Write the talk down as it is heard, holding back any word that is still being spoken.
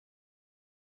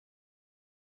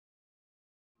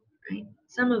right?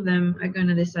 Some of them are going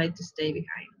to decide to stay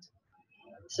behind.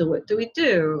 So what do we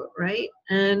do, right?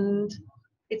 And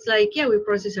it's like, yeah, we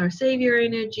process our savior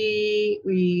energy,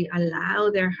 we allow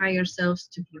their higher selves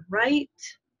to be right,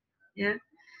 yeah.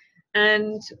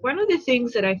 And one of the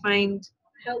things that I find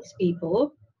helps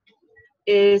people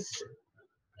is,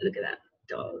 look at that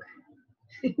dog.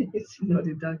 It's not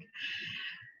a dog.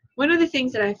 One of the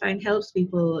things that I find helps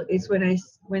people is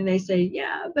when they say,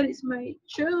 yeah, but it's my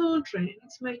children,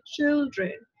 it's my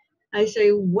children. I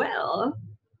say, well,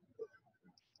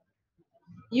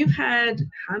 you've had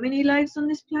how many lives on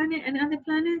this planet and other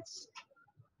planets?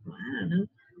 Well, I don't know.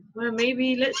 Well,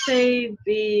 maybe let's say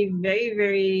the very,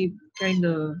 very kind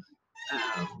of,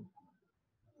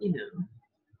 you know,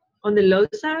 on the low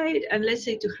side, and let's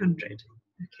say 200.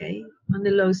 Okay, on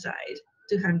the low side,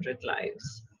 200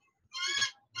 lives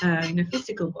in a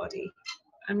physical body,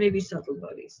 and maybe subtle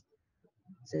bodies.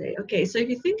 Say, okay, so if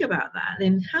you think about that,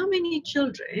 then how many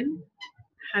children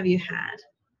have you had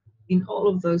in all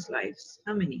of those lives?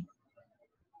 How many?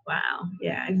 Wow,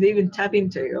 yeah, I've even tapped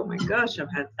into it. Oh my gosh,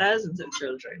 I've had thousands of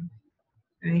children.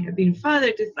 Right? I've been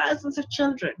father to thousands of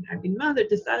children. I've been mother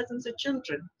to thousands of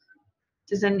children.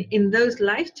 Just in those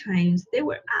lifetimes, they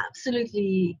were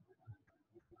absolutely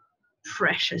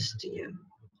precious to you.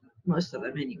 Most of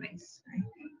them, anyways. Right?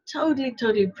 Totally,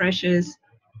 totally precious.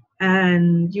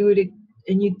 And you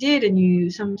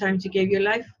sometimes you gave your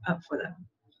life up for them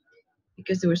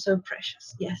because they were so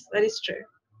precious. Yes, that is true.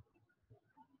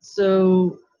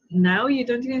 So now you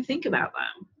don't even think about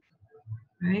them,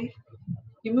 right?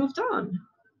 You moved on,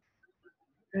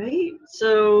 right?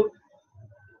 So,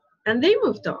 and they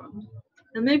moved on.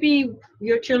 And maybe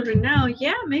your children now,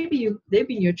 yeah, maybe they've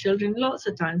been your children lots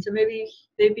of times. And maybe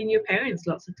they've been your parents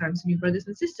lots of times, and your brothers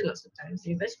and sisters lots of times,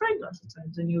 and your best friend lots of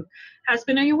times, and your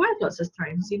husband or your wife lots of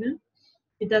times, you know?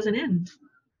 It doesn't end.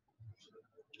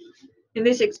 In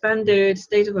this expanded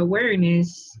state of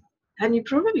awareness, and you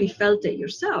probably felt it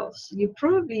yourselves, you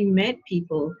probably met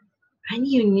people and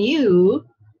you knew,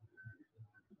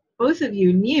 both of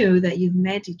you knew that you've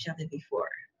met each other before,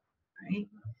 right?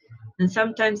 And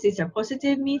sometimes these are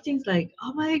positive meetings, like,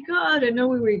 oh my God, I know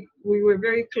we were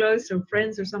very close or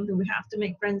friends or something. We have to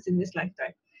make friends in this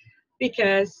lifetime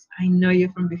because I know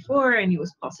you from before and it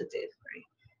was positive, right?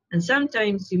 And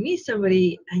sometimes you meet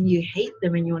somebody and you hate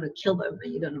them and you want to kill them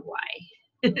and you don't know why,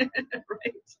 right?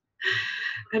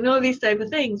 And all these type of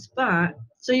things. But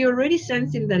so you're already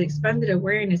sensing that expanded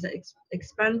awareness, that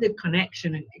expanded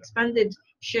connection, and expanded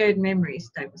shared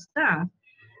memories type of stuff.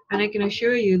 And I can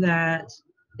assure you that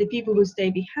the people who stay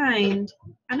behind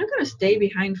are not going to stay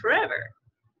behind forever.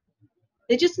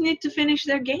 They just need to finish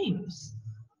their games.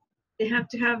 They have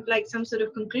to have like some sort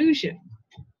of conclusion,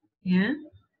 yeah,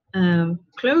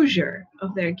 closure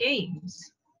of their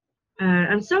games.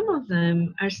 And some of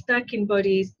them are stuck in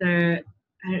bodies that are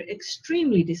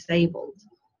extremely disabled,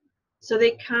 so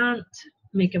they can't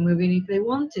make a move even if they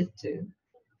wanted to.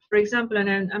 For example,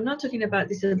 and I'm not talking about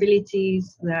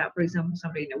disabilities that, for example,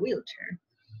 somebody in a wheelchair.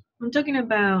 I'm talking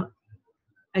about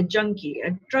a junkie,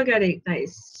 a drug addict that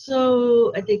is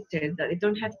so addicted that they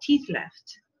don't have teeth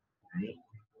left, right?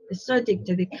 They're so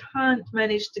addicted they can't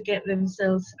manage to get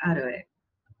themselves out of it.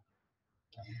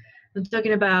 I'm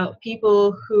talking about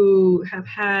people who have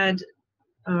had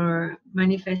or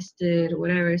manifested or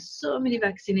whatever so many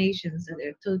vaccinations that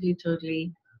they're totally,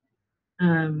 totally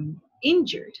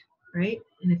injured, right?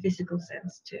 In a physical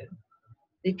sense too.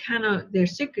 They cannot, their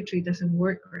circuitry doesn't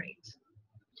work right.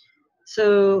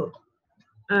 So,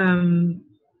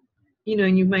 you know,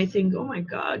 and you might think, oh my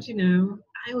God, you know,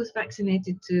 I was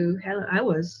vaccinated to hell. I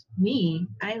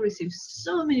received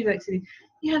so many vaccines.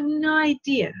 You have no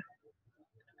idea.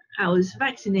 I was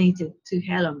vaccinated to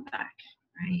hell and back,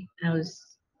 right?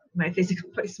 My physical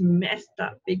voice messed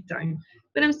up big time,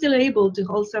 but I'm still able to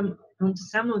hold onto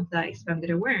some of that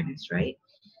expanded awareness, right?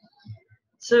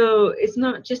 So it's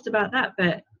not just about that,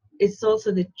 but it's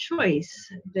also the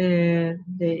choice, the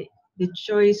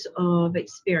choice of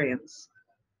experience.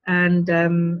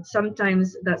 And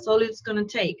sometimes that's all it's going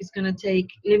to take. It's going to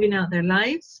take living out their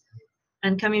lives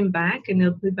and coming back, and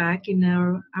they'll be back in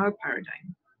our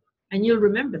paradigm. And you'll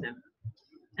remember them,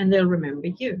 and they'll remember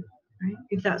you, right?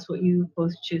 If that's what you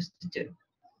both choose to do.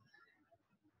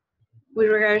 With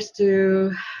regards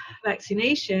to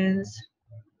vaccinations,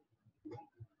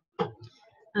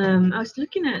 I was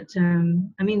looking at,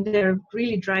 I mean, they're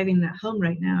really driving that home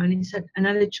right now, and it's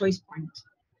another choice point.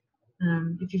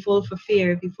 If you fall for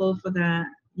fear, if you fall for that,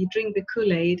 you drink the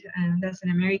Kool-Aid, and that's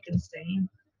an American saying,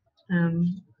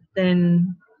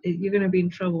 then you're going to be in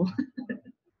trouble.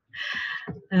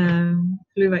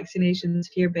 Flu vaccinations,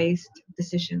 fear-based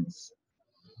decisions.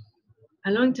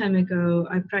 a long time ago,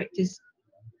 I practiced.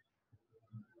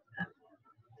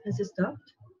 Has it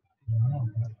stopped?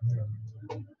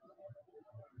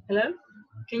 Hello?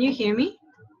 Can you hear me?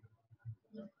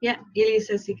 Yeah, Ilya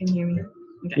says he can hear me.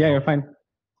 Okay. Yeah, you're fine.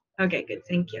 Okay, good.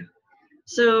 Thank you.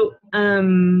 So,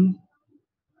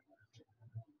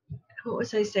 what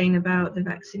was I saying about the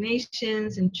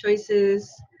vaccinations and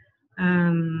choices?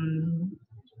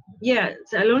 Yeah,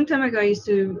 so a long time ago, I used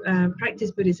to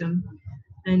practice Buddhism,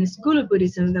 and a school of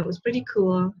Buddhism that was pretty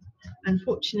cool.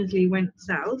 Unfortunately, went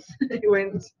south. It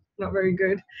went not very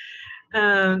good.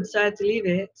 So I had to leave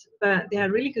it. But they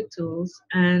had really good tools,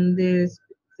 and the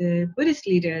Buddhist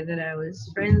leader that I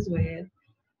was friends with,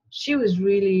 she was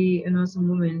really an awesome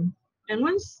woman. And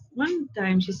one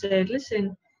time she said,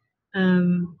 "Listen,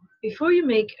 before you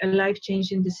make a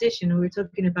life-changing decision," we were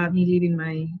talking about me leaving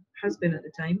my husband at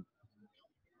the time.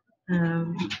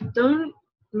 Don't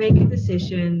make a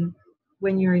decision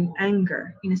when you're in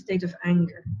anger, in a state of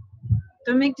anger.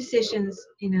 Don't make decisions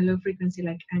in a low frequency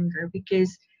like anger,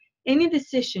 because any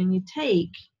decision you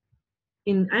take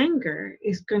in anger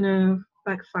is gonna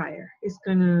backfire. It's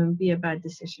gonna be a bad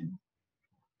decision.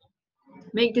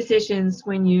 Make decisions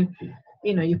when you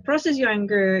process your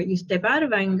anger, you step out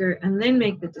of anger, and then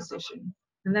make the decision,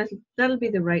 and that'll be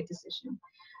the right decision.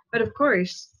 But of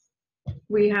course,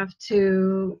 we have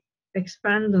to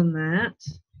expand on that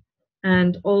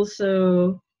and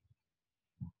also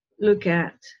look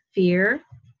at fear,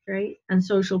 right, and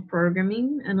social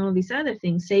programming and all these other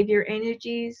things. Savior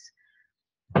energies.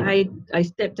 I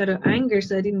stepped out of anger,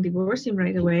 so I didn't divorce him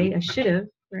right away. I should have,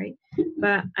 right?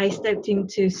 But I stepped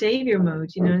into savior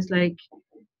mode. It's like,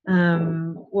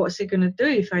 what's he gonna do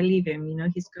if I leave him?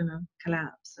 He's gonna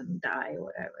collapse and die or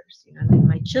whatever. And then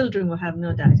my children will have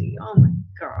no daddy. Oh my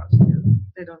God,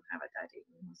 they don't have a daddy.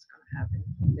 What's gonna happen?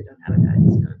 They don't have a daddy.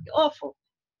 It's gonna be awful.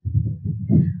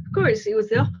 Of course, it was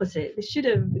the opposite.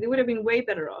 They would have been way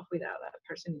better off without that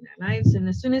person in their lives. And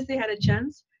as soon as they had a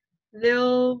chance,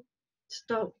 they'll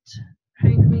stopped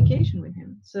having communication with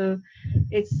him. So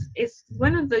it's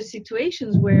one of those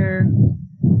situations where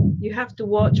you have to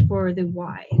watch for the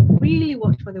why. Really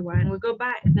watch for the why. And we'll go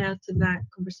back now to that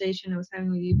conversation I was having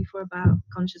with you before about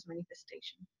conscious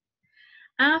manifestation.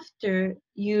 After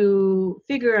you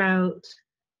figure out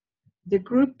the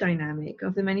group dynamic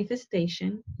of the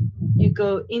manifestation, you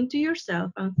go into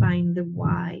yourself and find the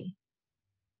why.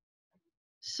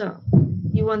 So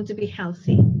you want to be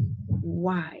healthy.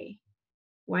 Why?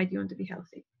 Why do you want to be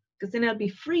healthy? Because then I'll be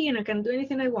free and I can do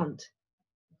anything I want.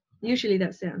 Usually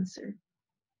that's the answer.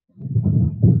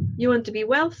 You want to be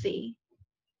wealthy.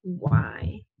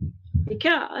 Why?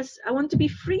 Because I want to be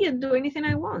free and do anything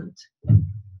I want.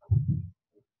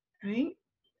 Right?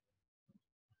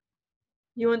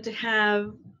 You want to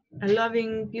have a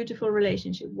loving, beautiful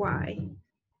relationship. Why?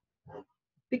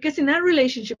 Because in that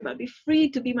relationship, I'll be free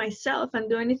to be myself and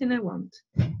do anything I want.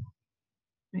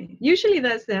 Right? Usually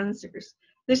that's the answers.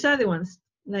 There's other ones,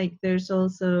 like there's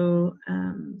also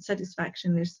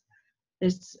satisfaction. There's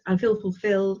I feel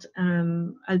fulfilled.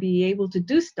 I'll be able to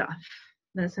do stuff.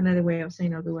 That's another way of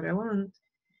saying I'll do what I want.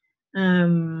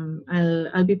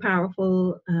 I'll be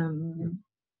powerful.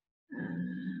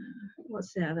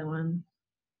 What's the other one?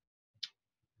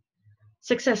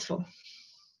 Successful.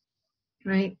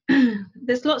 Right?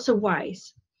 There's lots of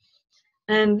whys,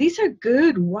 and these are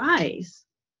good whys,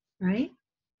 right?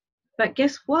 But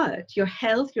guess what? Your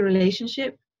health, your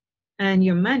relationship, and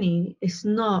your money is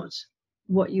not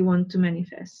what you want to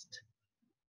manifest.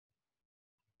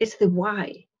 It's the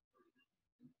why.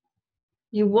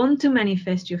 You want to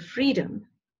manifest your freedom.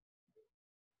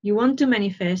 You want to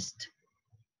manifest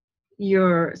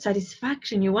your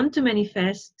satisfaction. You want to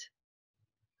manifest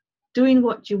doing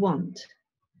what you want.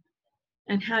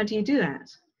 And how do you do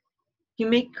that? You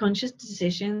make conscious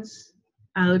decisions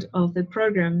out of the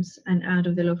programs and out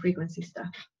of the low frequency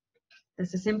stuff.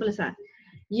 That's as simple as that.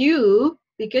 You,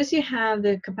 because you have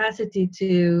the capacity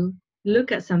to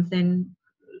look at something,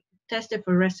 test it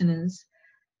for resonance,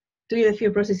 do the fear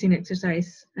processing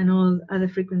exercise and all other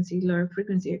frequency, lower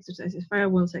frequency exercises,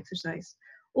 firewalls exercise,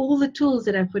 all the tools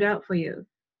that I put out for you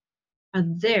are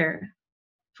there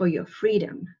for your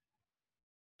freedom.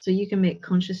 So you can make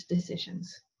conscious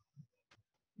decisions.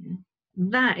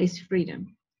 That is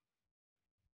freedom.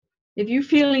 If you're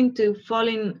feeling to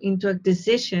falling into a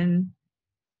decision,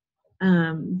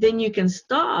 then you can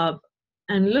stop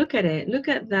and look at it, look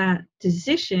at that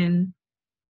decision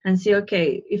and say,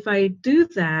 okay, if I do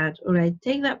that, or I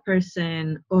take that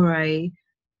person, or I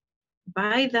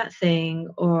buy that thing,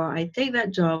 or I take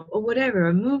that job, or whatever,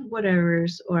 or move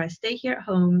whatever's, or I stay here at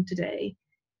home today,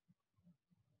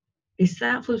 is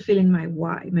that fulfilling my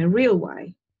why, my real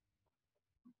why?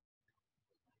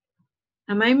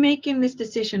 Am I making this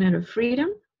decision out of freedom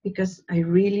because I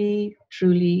really,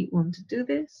 truly want to do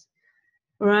this?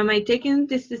 Or am I taking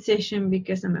this decision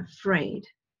because I'm afraid?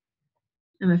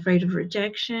 I'm afraid of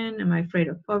rejection. Am I afraid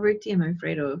of poverty? Am I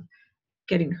afraid of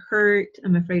getting hurt?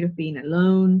 I'm afraid of being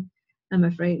alone. I'm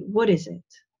afraid, what is it?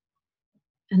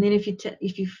 And then if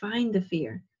you find the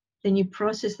fear, then you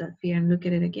process that fear and look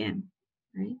at it again,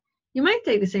 right? You might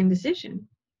take the same decision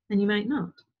and you might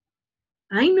not.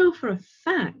 I know for a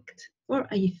fact,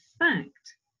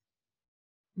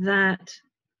 that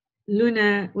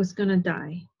Luna was going to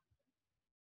die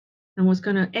and was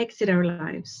going to exit our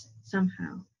lives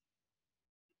somehow,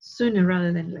 sooner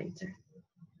rather than later.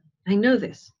 I know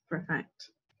this for a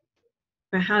fact.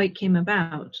 But how it came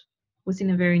about was in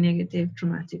a very negative,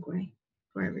 traumatic way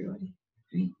for everybody,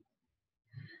 right?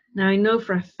 Now, I know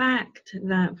for a fact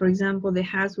that, for example, the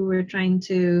house we were trying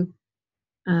to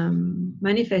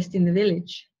manifest in the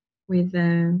village with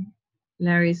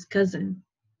Larry's cousin,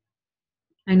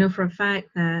 I know for a fact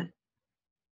that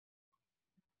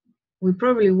we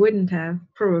probably wouldn't have,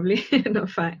 not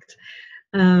fact.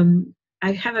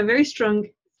 I have a very strong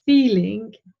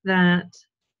feeling that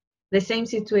the same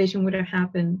situation would have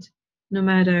happened no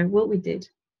matter what we did.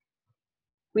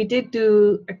 We did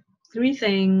do 3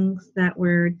 things that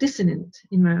were dissonant,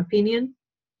 in my opinion.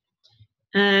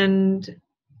 And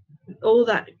all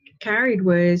that carried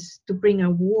was to bring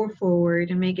a war forward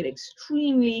and make it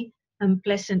extremely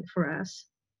unpleasant for us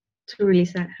to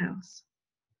release that house.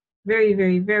 Very,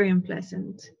 very, very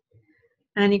unpleasant.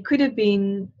 And it could have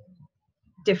been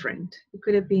different. It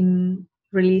could have been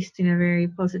released in a very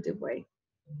positive way.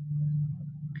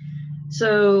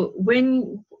 So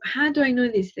how do I know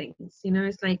these things? You know,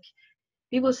 it's like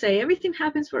people say everything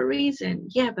happens for a reason.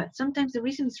 Yeah, but sometimes the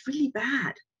reason is really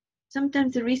bad.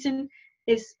 Sometimes the reason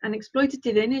is an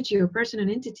exploitative energy or person and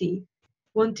entity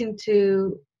wanting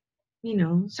to, you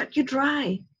know, suck you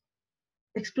dry,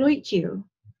 exploit you,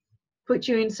 put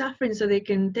you in suffering so they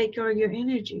can take all your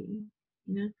energy.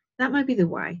 You know, that might be the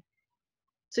why.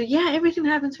 So yeah, everything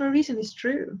happens for a reason. It's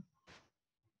true,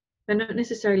 but not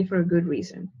necessarily for a good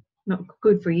reason. Not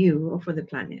good for you or for the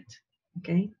planet.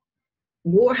 Okay.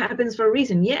 War happens for a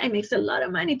reason. Yeah, it makes a lot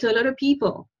of money to a lot of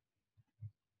people.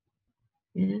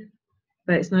 Yeah,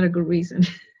 but it's not a good reason.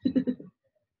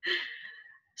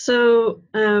 So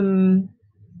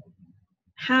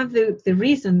have the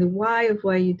reason, the why of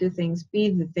why you do things be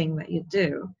the thing that you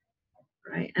do,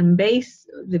 right? And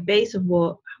the base of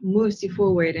what moves you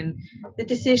forward and the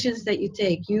decisions that you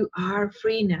take. You are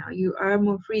free now. You are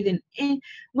more free than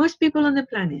most people on the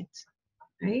planet,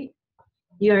 right?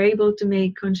 You are able to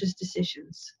make conscious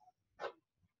decisions.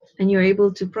 And you're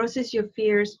able to process your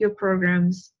fears, your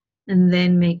programs, and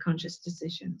then make conscious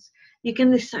decisions. You can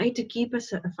decide to keep a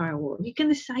firewall. You can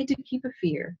decide to keep a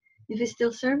fear if it's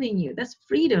still serving you. That's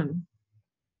freedom.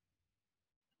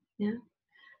 Yeah.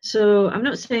 So I'm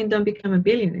not saying don't become a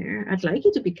billionaire. I'd like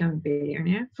you to become a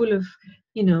billionaire, full of,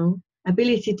 you know,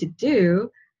 ability to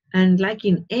do, and like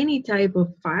in any type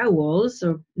of firewalls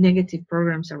or negative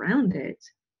programs around it.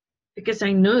 Because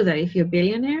I know that if you're a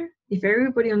billionaire, if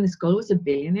everybody on this call was a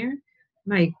billionaire,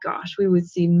 my gosh, we would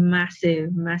see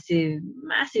massive, massive,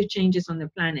 massive changes on the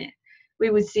planet. We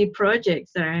would see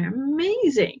projects that are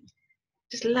amazing,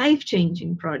 just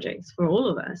life-changing projects for all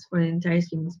of us, for the entire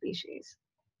human species.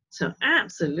 So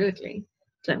absolutely.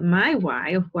 So my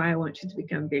why of why I want you to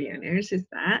become billionaires is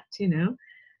that, you know,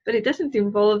 but it doesn't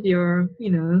involve your, you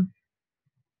know,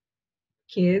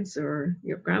 kids or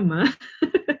your grandma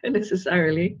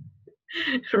necessarily.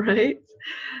 Right?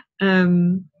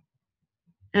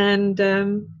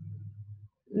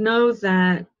 Know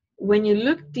that when you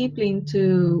look deeply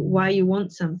into why you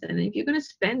want something, if you're going to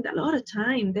spend a lot of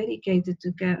time dedicated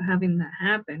to having that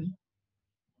happen,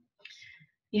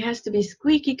 it has to be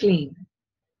squeaky clean,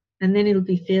 and then it'll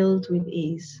be filled with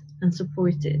ease and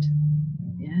supported.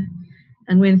 Yeah.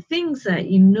 And when things that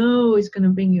you know is going to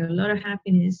bring you a lot of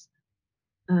happiness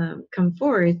come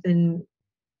forth, and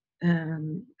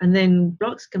then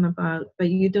blocks come about, but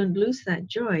you don't lose that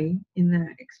joy in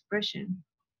that expression,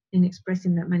 in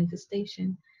expressing that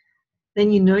manifestation, then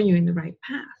you know you're in the right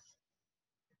path.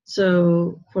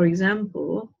 So, for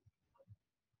example,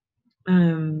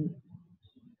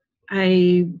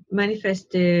 I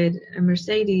manifested a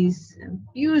Mercedes, a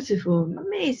beautiful,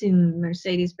 amazing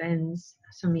Mercedes Benz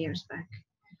some years back.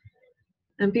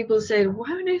 And people said,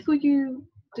 why on earth would you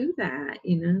do that?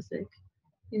 You know, it's like,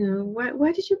 you know, why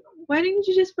didn't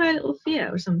you just buy a little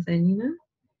Fiat or something, you know?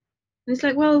 And it's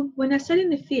like, well, when I sat in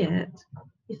the Fiat,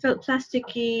 it felt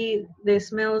plasticky, the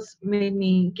smells gave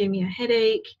me a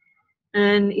headache,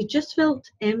 and it just felt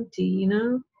empty, you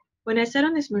know? when I sat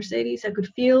on this Mercedes, I could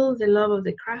feel the love of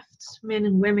the craftsmen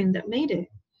and women that made it.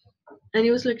 And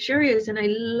it was luxurious, and I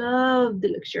loved the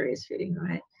luxurious feeling of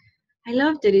it. I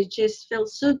loved it. It just felt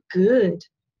so good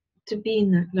to be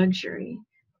in that luxury,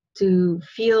 to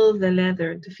feel the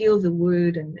leather, to feel the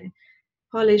wood and the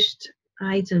polished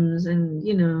items and,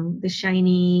 you know, the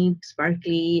shiny,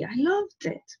 sparkly. I loved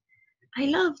it. I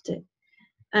loved it.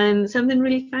 And something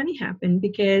really funny happened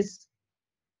because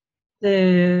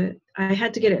I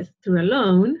had to get it through a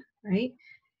loan, right?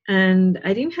 And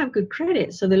I didn't have good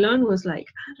credit. So the loan was like,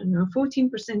 I don't know,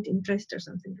 14% interest or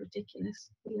something ridiculous,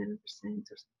 11% or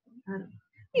something. I don't know.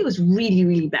 It was really,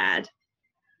 really bad.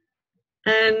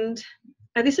 And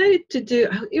I decided to do,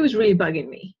 it was really bugging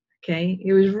me, okay?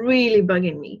 It was really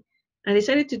bugging me. I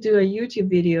decided to do a YouTube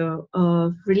video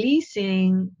of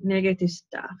releasing negative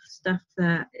stuff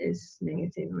that is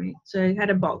negative, right? So I had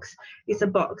a box. It's a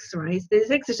box, right? It's this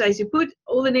exercise. You put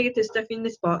all the negative stuff in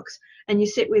this box and you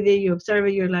sit with it, you observe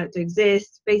it, you're allowed to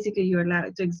exist. Basically, you're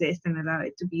allowed to exist and allow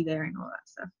it to be there and all that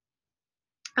stuff.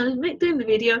 I was doing the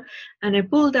video and I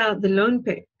pulled out the loan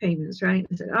payments, right?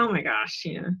 I said, oh my gosh,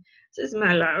 you know, this is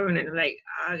my loan. And I'm like,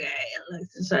 okay.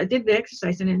 So I did the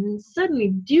exercise, and then suddenly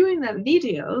during that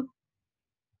video,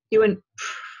 it went,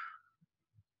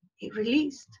 it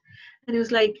released. And it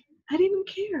was like, I didn't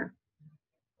care.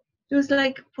 It was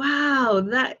like, wow,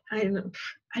 that I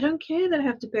don't care that I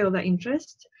have to pay all that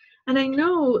interest. And I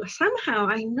know somehow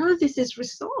I know this is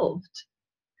resolved.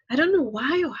 I don't know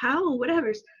why or how or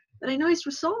whatever, but I know it's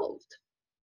resolved.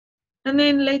 And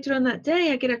then later on that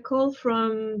day, I get a call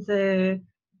from the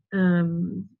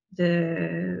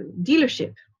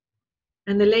dealership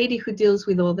and the lady who deals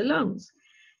with all the loans.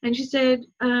 And she said,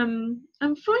 I'm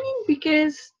phoning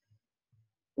because,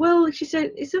 well, she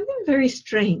said, it's something very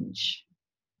strange.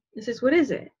 I says, what is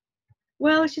it?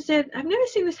 Well, she said, I've never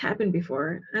seen this happen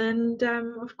before. And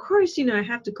of course, you know, I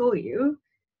have to call you.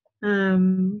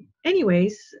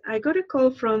 Anyways, I got a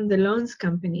call from the loans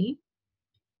company.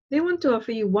 They want to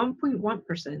offer you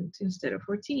 1.1% instead of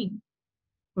 14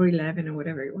 or 11 or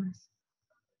whatever it was.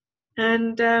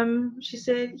 And she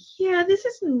said, yeah, this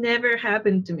has never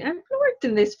happened to me. I've worked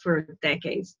in this for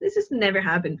decades. This has never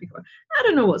happened before. I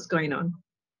don't know what's going on.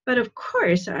 But of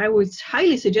course, I would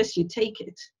highly suggest you take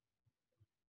it.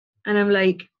 And I'm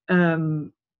like,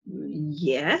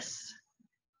 yes.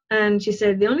 And she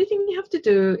said, the only thing you have to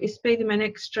do is pay them an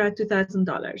extra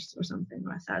 $2,000 or something,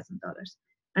 or $1,000.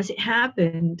 As it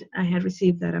happened, I had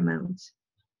received that amount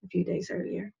a few days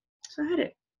earlier. So I had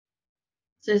it.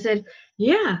 So I said,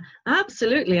 yeah,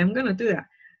 absolutely, I'm going to do that.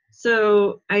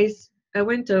 So I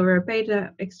went over, paid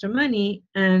that extra money,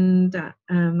 and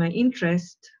my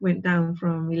interest went down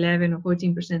from 11 or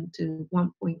 14% to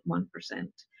 1.1%,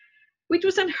 which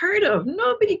was unheard of.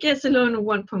 Nobody gets a loan of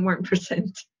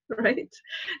 1.1%, right?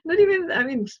 Not even, I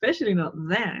mean, especially not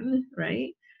then,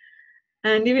 right?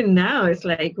 And even now, it's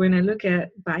like when I look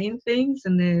at buying things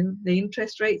and the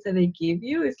interest rates that they give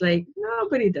you, it's like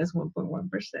nobody does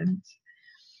 1.1%.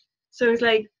 So it's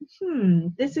like,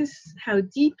 this is how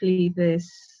deeply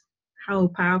how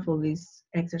powerful these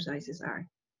exercises are.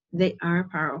 They are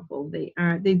powerful. They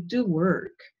do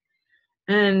work.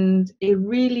 And it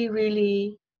really,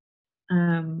 really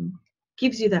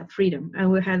gives you that freedom. I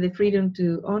will have the freedom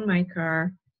to own my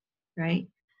car, right?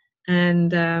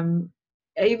 And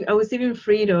I was even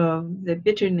freed of the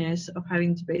bitterness of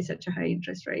having to pay such a high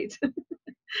interest rate.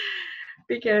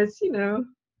 Because, you know,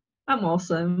 I'm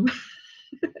awesome.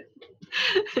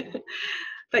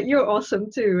 But you're awesome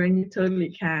too, and you totally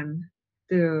can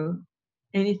do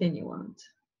anything you want.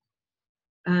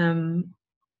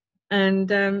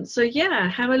 So yeah,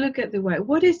 have a look at the why.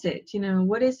 What is it? You know,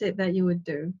 what is it that you would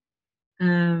do?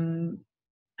 And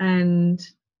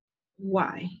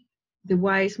why? The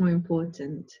why is more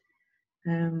important.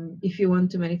 If you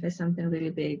want to manifest something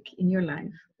really big in your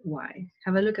life, why?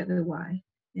 Have a look at the why.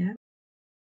 Yeah.